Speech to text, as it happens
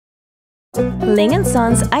Ling and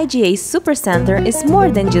Sons IGA Supercenter is more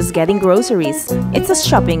than just getting groceries. It's a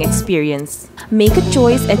shopping experience. Make a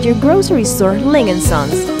choice at your grocery store, Ling and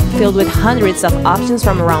Sons, filled with hundreds of options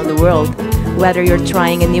from around the world. Whether you're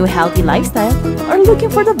trying a new healthy lifestyle or looking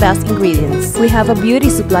for the best ingredients, we have a beauty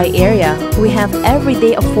supply area. We have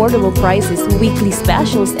everyday affordable prices, weekly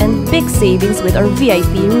specials, and big savings with our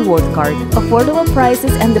VIP reward card. Affordable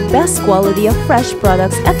prices and the best quality of fresh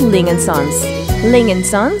products at Ling and Sons. Ling and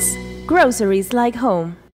Sons, groceries like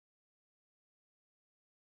home.